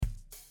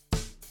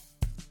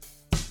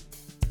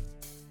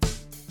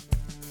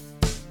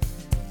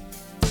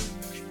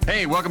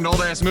Hey, welcome to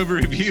Old Ass Movie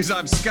Reviews.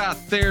 I'm Scott.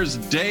 There's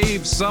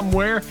Dave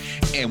somewhere,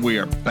 and we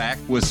are back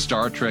with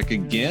Star Trek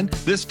again.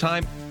 This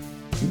time,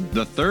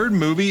 the third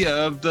movie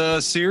of the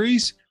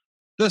series,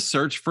 The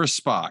Search for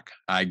Spock.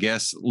 I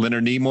guess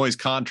Leonard Nimoy's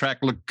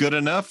contract looked good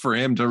enough for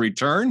him to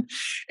return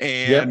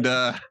and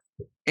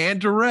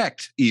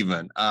direct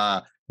even.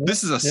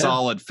 This is a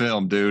solid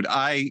film, dude.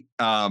 Let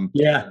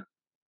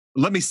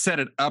me set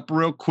it up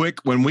real quick.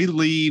 When we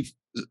leave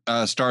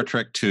Star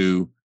Trek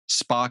II,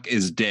 Spock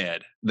is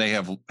dead. They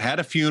have had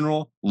a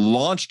funeral,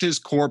 launched his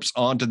corpse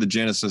onto the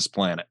Genesis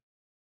planet.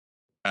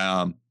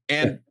 And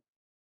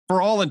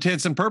for all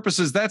intents and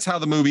purposes, that's how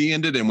the movie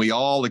ended. And we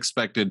all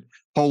expected,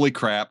 holy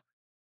crap,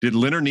 did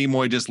Leonard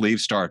Nimoy just leave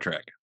Star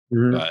Trek?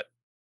 Mm-hmm. But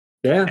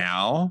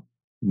now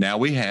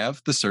we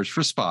have The Search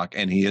for Spock,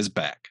 and he is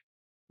back.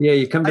 Yeah,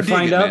 you come to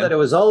find out that it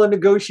was all a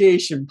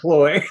negotiation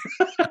ploy.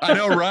 I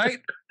know, right?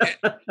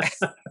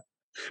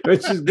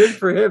 Which is good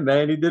for him,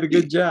 man. He did a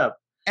good job.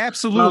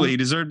 Absolutely. He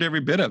deserved every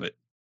bit of it.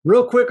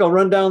 Real quick, I'll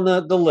run down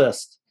the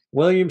list.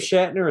 William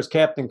Shatner as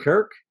Captain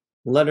Kirk.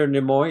 Leonard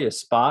Nimoy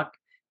as Spock.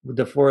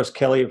 DeForest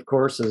Kelley, of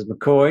course, as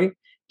McCoy.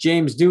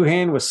 James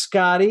Doohan was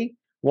Scotty.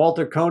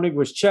 Walter Koenig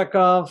was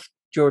Chekhov.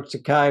 George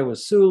Takei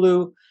was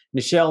Sulu.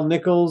 Nichelle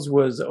Nichols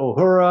was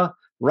Uhura.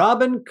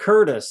 Robin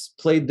Curtis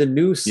played the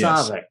new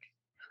Savik.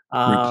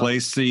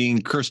 Replacing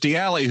Kirstie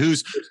Alley,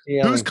 whose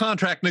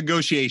contract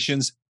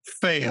negotiations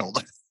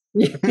failed.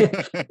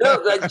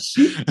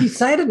 She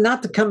decided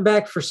not to come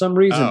back for some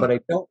reason, but I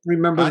don't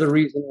remember the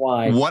reason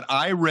why. What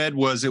I read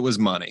was it was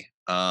money.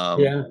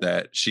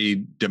 That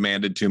she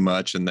demanded too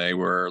much, and they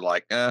were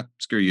like,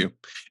 screw you.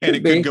 And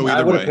it could go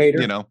either way,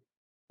 you know.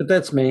 But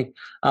that's me.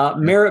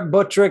 Merritt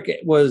Buttrick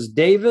was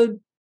David.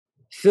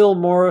 Phil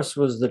Morris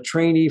was the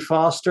trainee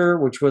Foster,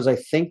 which was, I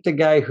think, the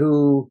guy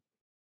who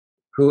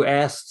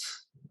asked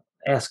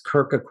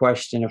Kirk a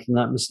question, if I'm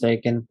not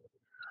mistaken.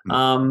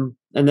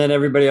 And then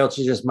everybody else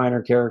is just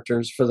minor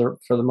characters for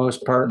the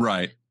most part.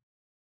 Right.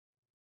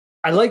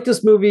 I like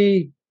this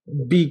movie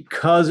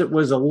because it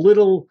was a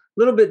little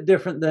bit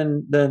different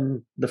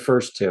than the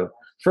first two.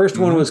 First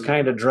one was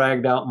kind of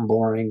dragged out and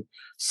boring.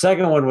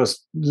 Second one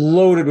was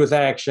loaded with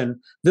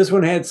action. This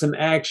one had some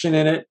action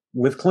in it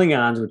with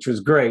Klingons, which was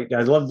great.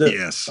 I loved it.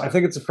 Yes. I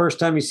think it's the first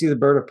time you see the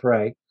Bird of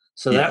Prey.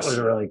 So that was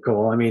really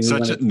cool. I mean,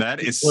 that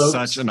is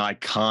such an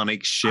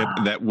iconic ship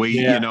that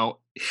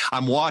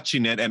I'm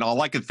watching it, and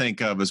all I could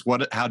think of is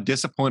how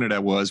disappointed I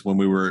was when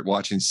we were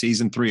watching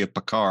season 3 of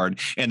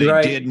Picard, and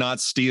they did not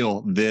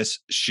steal this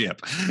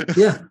ship.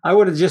 I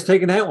would have just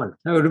taken that one.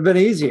 That would have been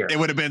easier. It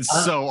would have been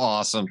so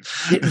awesome.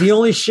 The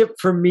only ship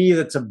for me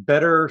that's a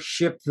better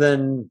ship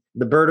than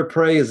the Bird of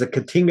Prey is a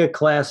Katinga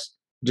class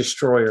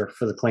destroyer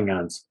for the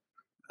Klingons.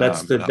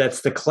 That's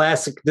the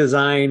classic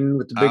design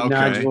with the big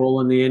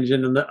nodule in the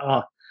engine, and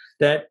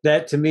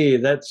that to me,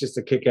 that's just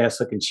a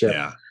kick-ass looking ship.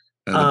 Yeah,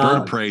 the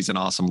Bird of Prey is an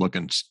awesome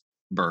looking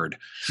bird.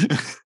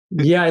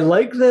 I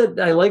like that.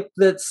 I like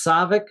that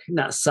Sarek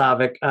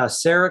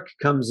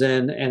comes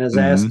in and is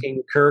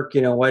asking Kirk,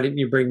 why didn't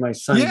you bring my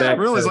son back? Yeah,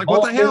 really, it's like,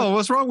 what the hell?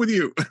 What's wrong with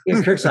you?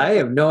 Kirk's, I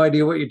have no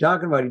idea what you're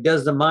talking about. He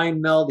does the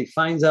mind meld. He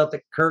finds out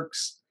that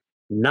Kirk's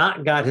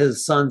not got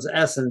his son's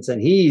essence,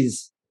 and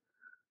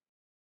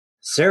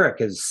Sarek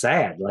is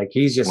sad. Like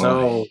he's just,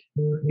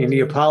 and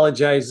he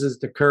apologizes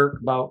to Kirk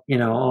about,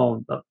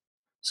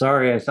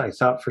 sorry, I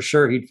thought for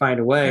sure he'd find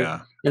a way. Yeah.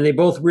 And they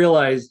both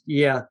realize,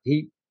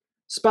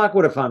 Spock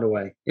would have found a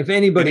way. If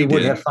anybody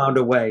would have found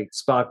a way,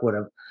 Spock would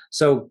have.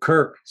 So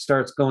Kirk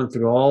starts going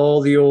through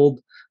all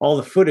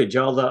the footage,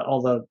 all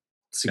the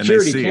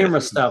security camera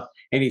stuff,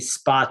 and he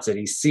spots it.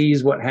 He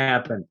sees what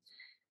happened.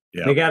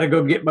 Yep. They got to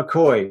go get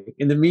McCoy.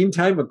 In the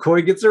meantime,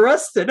 McCoy gets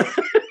arrested.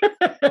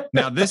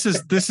 Now, this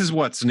is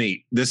what's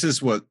neat. This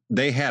is what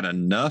they had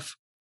enough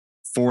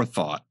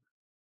forethought.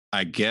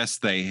 I guess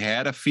they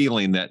had a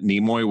feeling that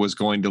Nimoy was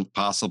going to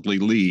possibly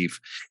leave.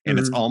 And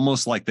it's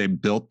almost like they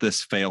built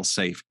this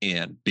fail-safe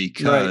in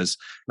because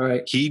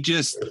he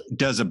just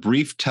does a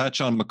brief touch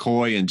on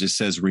McCoy and just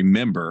says,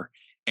 remember.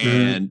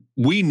 And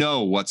we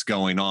know what's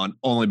going on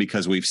only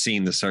because we've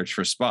seen The Search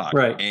for Spock.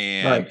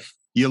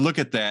 You look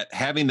at that,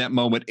 having that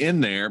moment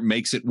in there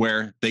makes it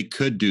where they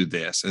could do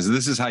this, as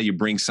this is how you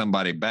bring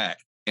somebody back.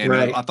 And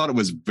I thought it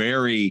was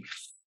a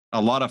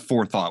lot of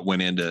forethought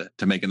went into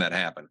making that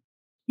happen.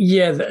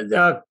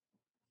 Yeah.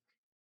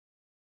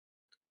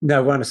 I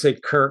want to say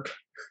Kirk.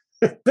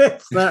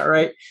 That's not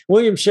right.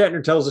 William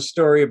Shatner tells a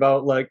story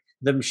about like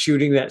them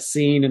shooting that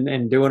scene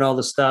and doing all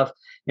the stuff.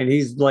 And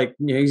he's like,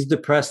 he's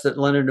depressed that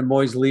Leonard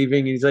Nimoy's leaving.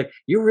 And he's like,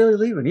 you're really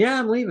leaving? Yeah,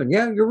 I'm leaving.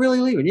 Yeah, you're really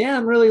leaving? Yeah,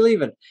 I'm really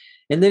leaving.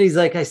 And then he's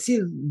like, I see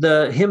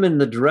him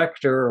and the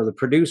director or the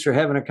producer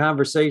having a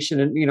conversation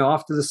and,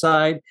 off to the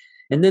side.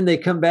 And then they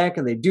come back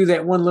and they do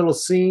that one little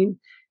scene.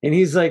 And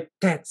he's like,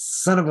 that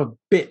son of a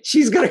bitch.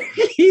 He's gonna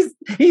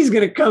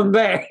come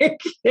back.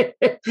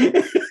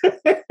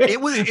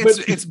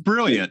 It's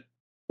brilliant.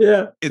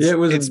 Yeah.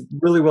 It's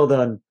really well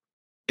done.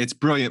 It's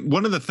brilliant.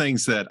 One of the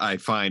things that I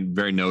find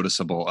very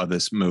noticeable of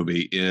this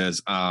movie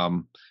is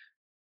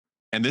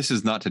and this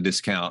is not to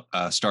discount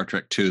Star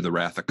Trek II, The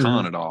Wrath of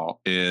Khan at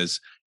all, is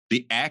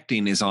the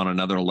acting is on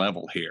another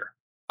level here.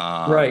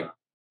 Right.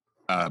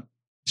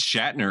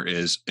 Shatner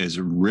is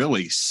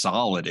really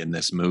solid in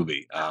this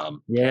movie.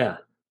 Yeah.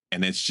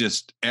 And it's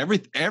just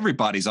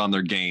everybody's on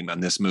their game on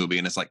this movie.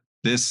 And it's like,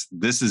 this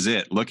is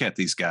it. Look at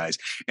these guys.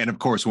 And of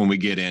course, when we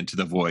get into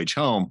The Voyage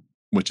Home,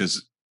 which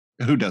is,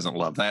 who doesn't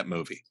love that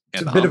movie?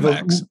 And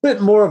it's a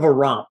bit more of a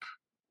romp.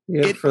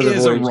 It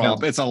is a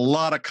romp. It's a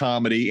lot of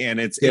comedy, and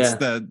it's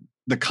the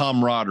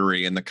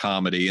camaraderie and the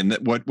comedy, and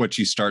what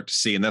you start to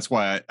see. And that's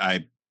why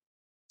I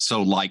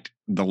so liked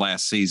the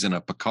last season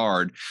of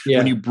Picard.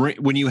 Yeah.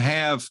 When you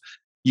have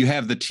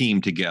the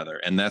team together,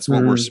 and that's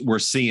what we're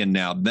seeing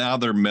now. Now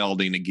they're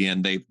melding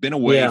again. They've been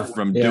away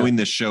from doing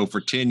this show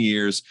for 10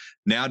 years,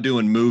 now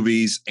doing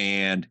movies,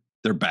 and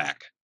they're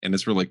back. And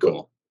it's really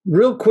cool.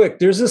 Real quick,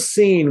 there's a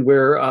scene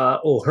where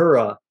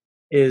Uhura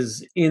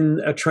is in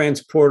a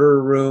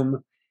transporter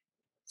room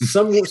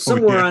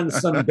somewhere on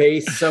some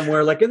base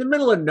somewhere, like in the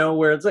middle of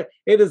nowhere. It's like,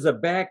 it is a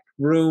back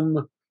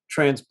room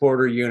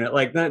transporter unit.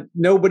 Like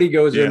nobody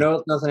goes there,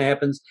 nothing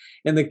happens.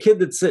 And the kid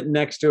that's sitting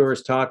next to her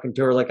is talking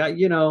to her like,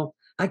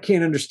 I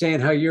can't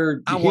understand how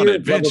I want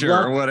adventure,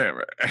 blah, blah, blah. Or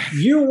whatever.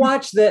 You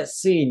watch that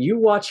scene. You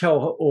watch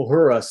how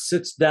Uhura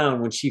sits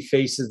down when she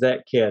faces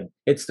that kid.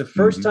 It's the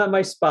first time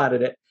I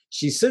spotted it.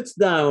 She sits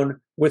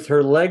down with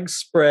her legs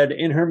spread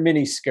in her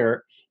mini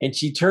skirt, and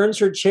she turns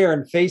her chair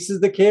and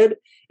faces the kid.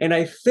 And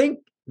I think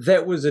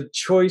that was a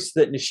choice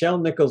that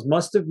Nichelle Nichols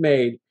must have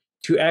made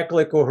to act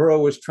like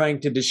Uhura was trying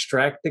to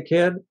distract the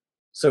kid,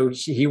 so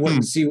he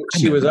wouldn't see what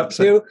she was up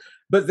to.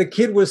 But the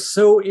kid was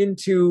so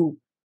into,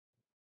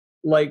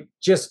 like,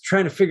 just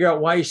trying to figure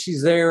out why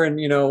she's there, and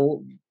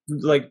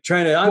like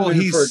trying to I'm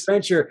in for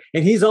adventure,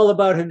 and he's all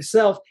about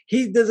himself.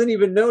 He doesn't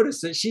even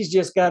notice that she's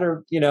just got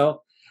her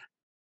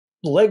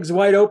legs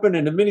wide open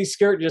and a mini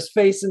skirt, just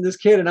facing this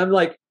kid. And I'm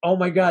like, oh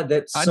my god,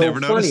 that's so funny. I never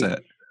noticed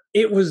that.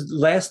 It was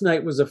last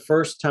night was the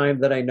first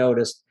time that I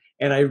noticed,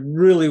 and I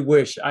really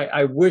wish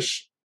I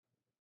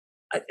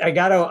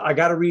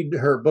gotta read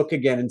her book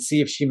again and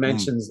see if she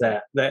mentions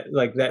that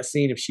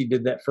scene, if she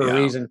did that for a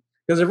reason.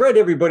 Because I've read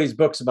everybody's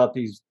books about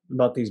these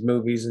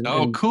movies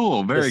and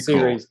cool, very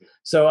cool.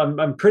 So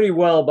I'm pretty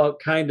well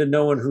about kind of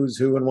knowing who's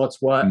who and what's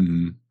what.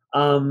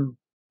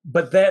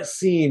 But that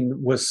scene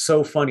was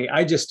so funny.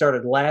 I just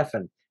started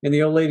laughing, and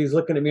the old lady's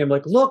looking at me. I'm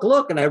like,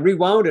 look, and I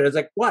rewound it. I was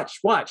like,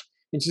 watch,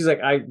 and she's like,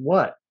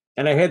 what?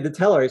 And I had to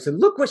tell her. I said,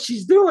 look what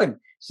she's doing.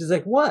 She's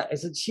like, what? I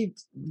said, she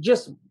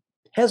just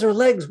has her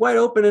legs wide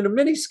open in a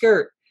mini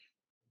skirt.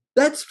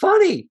 That's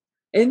funny.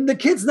 And the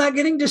kid's not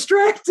getting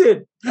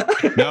distracted.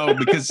 No,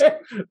 because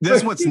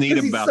that's what's neat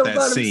about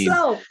that scene.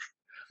 Himself.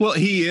 Well,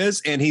 he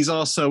is, and he's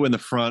also in the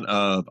front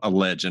of a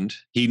legend.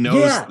 He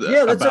knows that's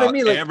about what I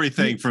mean. Like,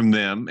 everything from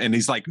them. And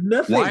he's like,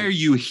 why are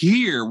you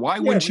here? Why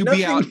wouldn't you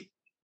be out?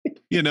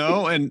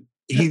 And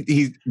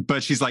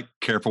but she's like,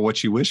 careful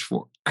what you wish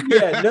for.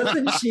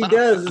 Nothing she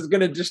does is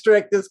going to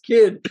distract this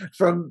kid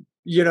from,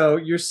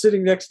 you're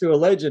sitting next to a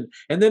legend.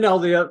 And then all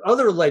the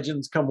other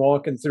legends come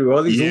walking through,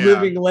 all these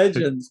living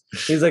legends.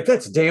 He's like,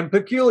 that's damn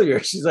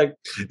peculiar. She's like,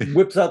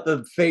 whips out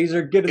the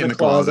phaser, get in the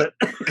closet.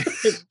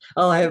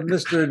 I'll have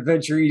Mr.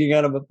 Adventure eating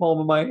out of the palm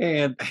of my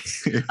hand.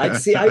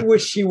 I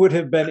wish she would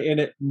have been in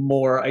it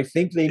more. I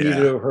think they needed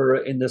her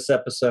in this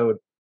episode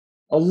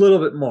a little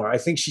bit more. I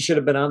think she should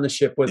have been on the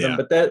ship with him,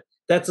 but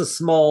that's a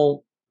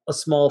small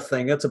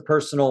thing. That's a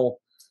personal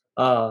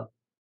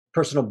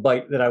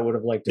bite that I would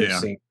have liked to have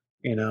seen.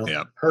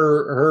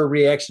 Her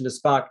reaction to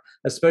Spock,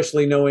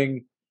 especially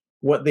knowing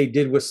what they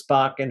did with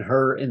Spock and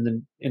her in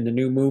the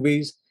new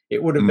movies.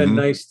 It would have been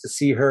nice to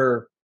see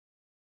her,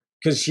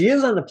 because she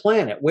is on the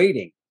planet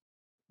waiting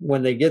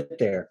when they get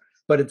there.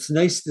 But it's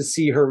nice to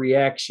see her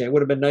reaction. It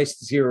would have been nice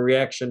to see her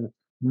reaction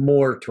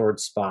more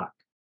towards Spock.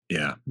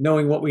 Yeah.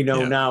 Knowing what we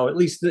know now, at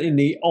least in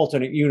the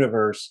alternate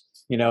universe,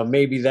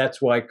 maybe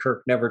that's why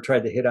Kirk never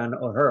tried to hit on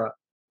Uhura.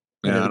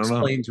 And it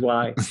explains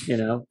why,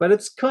 but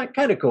it's kind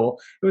of cool.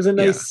 It was a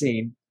nice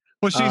scene.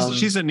 Well,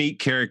 she's a neat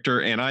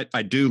character, and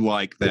I do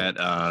like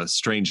that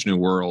Strange New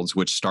Worlds,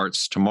 which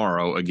starts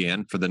tomorrow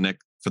again for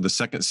the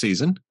second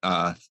season.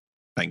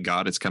 Thank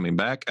God it's coming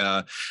back.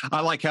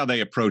 I like how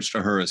they approached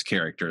Uhura's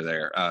character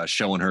there,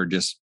 showing her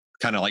just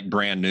kind of like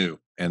brand new,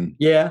 and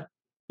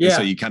and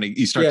so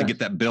you start to get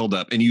that build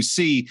up, and you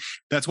see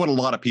that's what a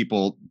lot of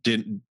people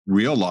didn't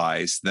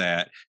realize,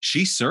 that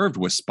she served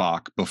with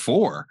Spock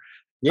before.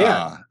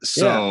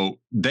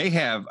 They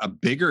have a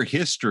bigger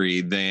history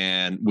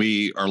than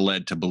we are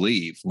led to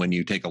believe when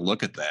you take a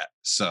look at that.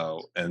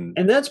 So,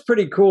 and that's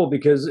pretty cool,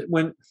 because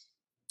when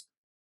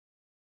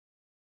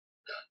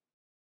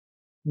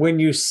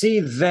you see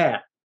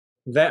that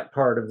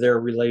part of their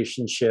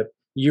relationship,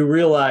 you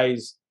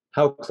realize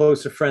how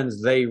close of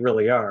friends they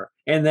really are,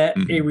 and that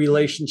a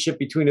relationship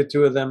between the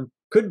two of them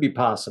could be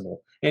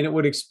possible. And it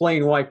would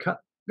explain why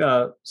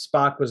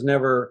Spock was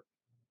never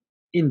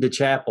in the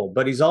chapel,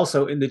 but he's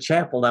also in the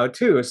chapel now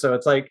too. So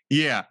it's like,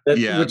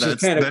 which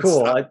is kind of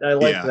cool. I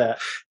like that.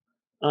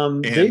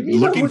 And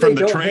looking from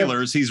the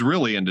trailers, he's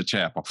really into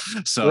Chapel.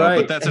 So, right,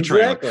 but that's a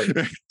trailer.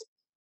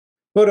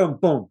 Boom,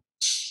 boom.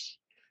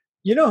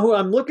 You know who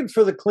I'm looking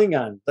for? The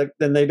Klingon. Like,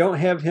 then they don't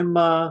have him.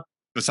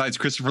 Besides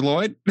Christopher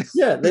Lloyd?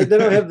 Yeah, they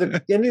don't have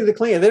any of the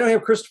Klingons. They don't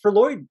have Christopher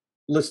Lloyd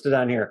listed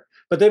on here,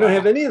 but they don't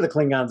have any of the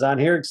Klingons on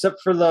here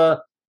except for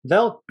the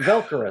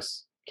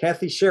Valkyris,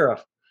 Kathy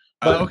Sheriff.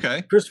 But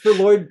okay. Christopher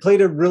Lloyd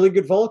played a really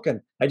good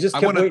Vulcan. I just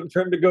kept waiting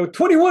for him to go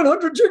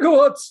 2,100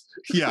 gigawatts.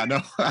 Yeah,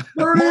 no.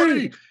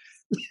 Marty!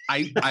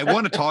 I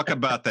want to talk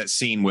about that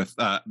scene with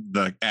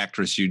the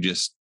actress you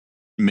just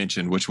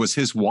mentioned, which was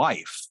his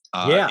wife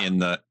in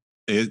the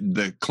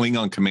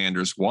Klingon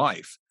commander's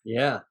wife.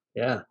 Yeah.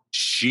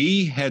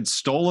 She had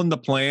stolen the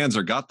plans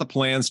or got the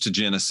plans to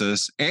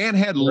Genesis and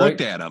had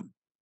looked at them.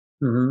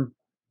 Mm-hmm.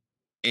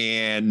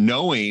 And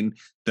knowing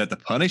that the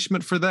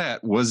punishment for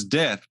that was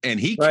death. And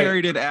he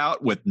carried it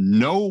out with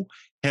no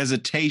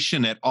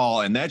hesitation at all.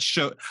 And that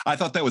I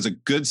thought that was a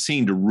good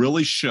scene to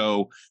really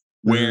show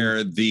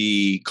where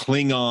the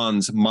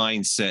Klingons'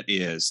 mindset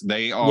is.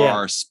 They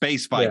are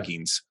space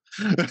Vikings.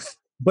 Yeah.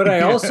 But I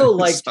also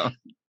liked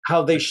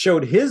how they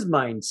showed his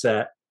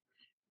mindset.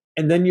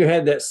 And then you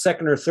had that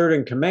second or third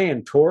in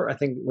command, Tor, I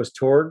think it was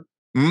Tor.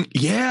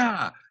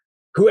 Yeah.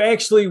 Who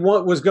actually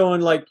was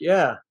going like,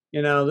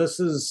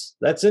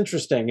 that's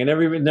interesting.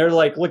 And they're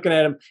like looking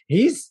at him.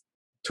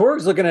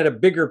 Torg's looking at a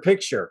bigger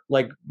picture,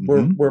 like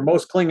where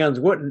most Klingons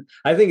wouldn't.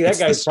 I think that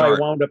guy's probably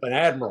wound up an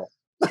admiral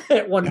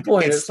at one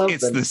point or something.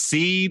 It's the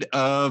seed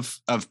of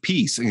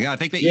peace. And I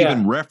think they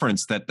even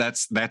referenced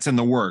that's in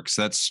the works.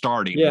 That's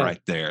starting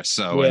right there.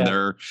 So,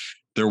 and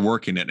they're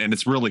working it, and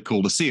it's really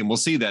cool to see. And we'll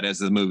see that as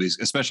the movies,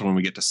 especially when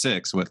we get to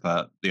 6 with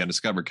the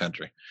Undiscovered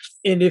Country.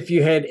 And if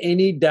you had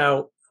any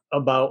doubt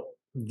about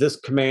this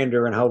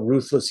commander and how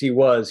ruthless he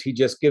was, he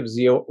just gives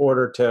the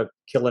order to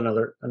kill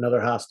another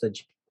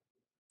hostage.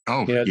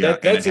 Oh,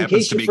 that's in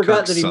case you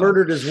forgot that he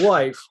murdered his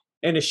wife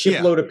and a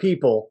shipload of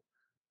people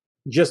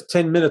just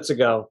 10 minutes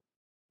ago.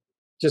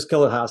 Just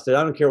kill a hostage.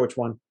 I don't care which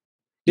one.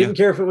 Didn't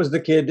care if it was the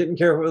kid. Didn't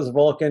care if it was a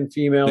Vulcan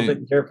female.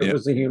 Didn't care if it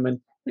was the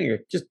human.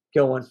 Just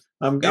kill one.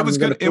 It was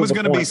going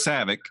to be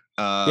Savick,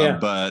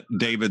 but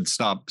David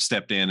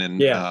stepped in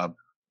and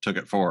took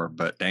it for her.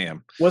 But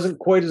damn, wasn't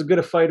quite as good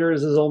a fighter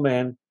as his old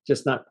man.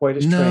 Just not quite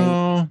as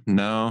trained.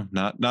 No,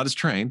 not as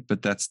trained.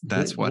 But that's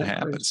what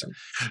happens.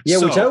 Yeah,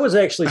 which I was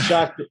actually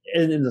shocked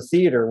in the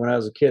theater when I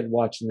was a kid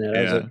watching that.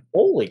 I was like,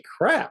 "Holy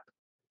crap!"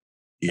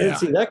 I didn't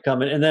see that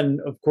coming. And then,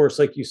 of course,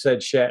 like you said,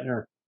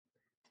 Shatner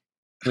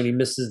when he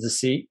misses the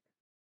seat.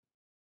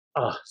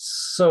 Oh,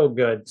 so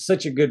good!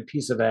 Such a good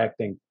piece of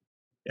acting.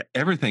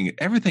 Everything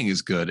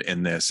is good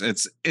in this.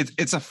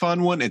 It's a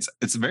fun one.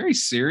 It's very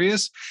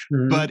serious,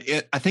 but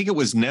I think it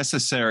was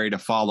necessary to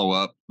follow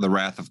up the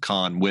Wrath of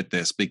Khan with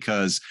this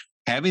because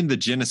having the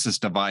Genesis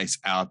device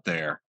out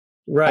there,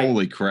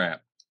 holy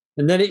crap!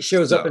 And then it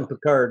shows up in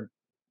Picard.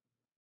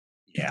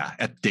 Yeah,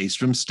 at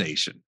Daystrom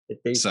Station.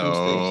 They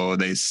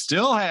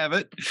still have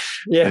it.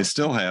 Yeah, they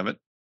still have it.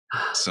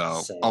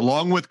 So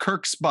along with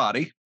Kirk's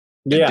body.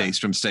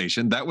 Daystrom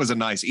Station. That was a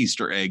nice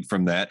Easter egg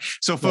from that.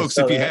 So, folks,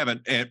 if you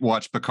haven't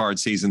watched Picard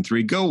Season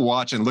 3, go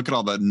watch and look at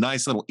all the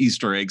nice little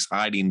Easter eggs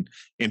hiding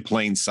in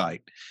plain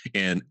sight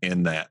in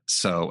that.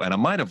 So, and I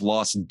might have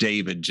lost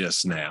David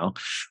just now,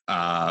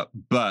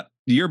 but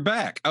you're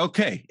back.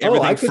 Okay.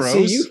 Everything froze.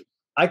 See you.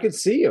 I could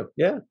see you.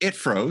 Yeah. It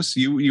froze.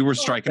 You were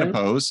striking a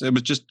pose. It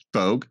was just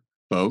Vogue.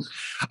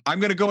 I'm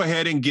going to go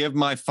ahead and give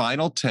my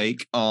final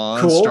take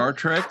on Star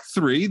Trek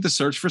 3, The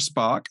Search for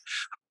Spock.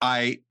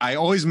 I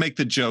always make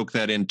the joke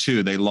that in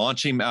 2, they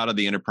launch him out of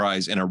the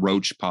Enterprise in a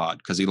roach pod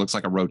because he looks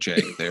like a roach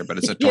egg there, but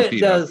it's a torpedo.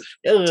 It does.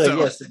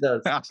 Yes, it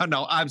does.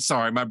 No, I'm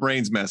sorry. My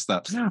brain's messed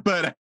up.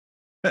 But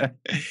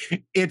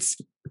it's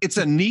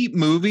a neat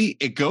movie.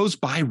 It goes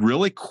by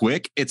really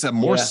quick. It's a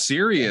more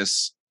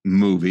serious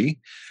movie.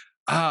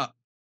 But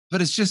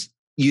it's just,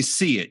 you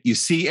see it. You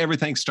see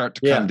everything start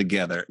to come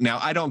together. Now,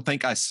 I don't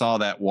think I saw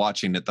that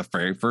watching it the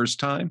very first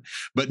time,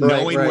 but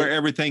knowing where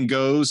everything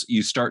goes,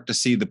 you start to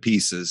see the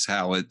pieces,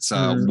 how it's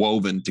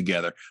woven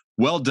together.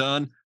 Well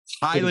done.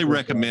 Highly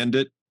recommend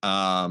it.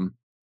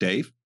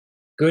 Dave?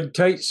 Good,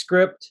 tight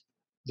script.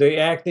 The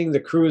acting, the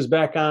crew is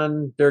back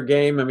on their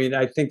game. I mean,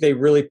 I think they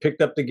really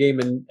picked up the game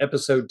in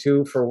episode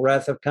 2 for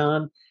Wrath of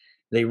Khan.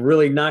 They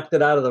really knocked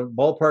it out of the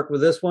ballpark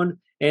with this one.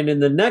 And in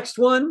the next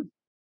one,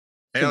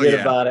 forget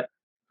about it.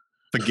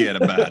 Forget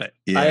about it.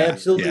 I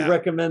absolutely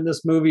recommend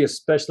this movie,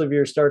 especially if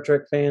you're a Star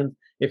Trek fan.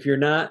 If you're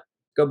not,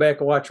 go back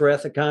and watch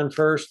Wrath of Khan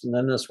first, and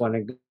then this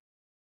one.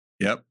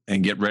 Yep,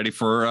 and get ready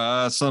for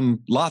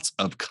lots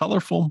of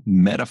colorful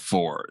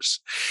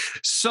metaphors.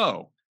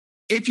 So,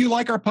 if you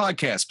like our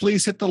podcast,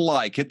 please hit the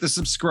like, hit the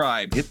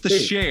subscribe, hit the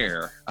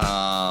share,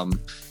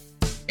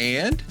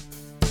 and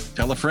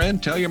tell a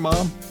friend, tell your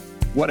mom,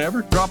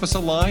 whatever. Drop us a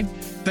line.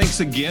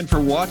 Thanks again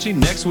for watching.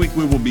 Next week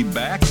we will be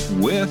back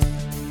with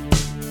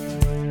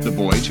The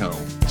Voyage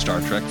Home,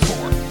 Star Trek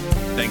 4.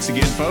 Thanks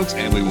again, folks,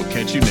 and we will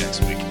catch you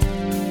next week.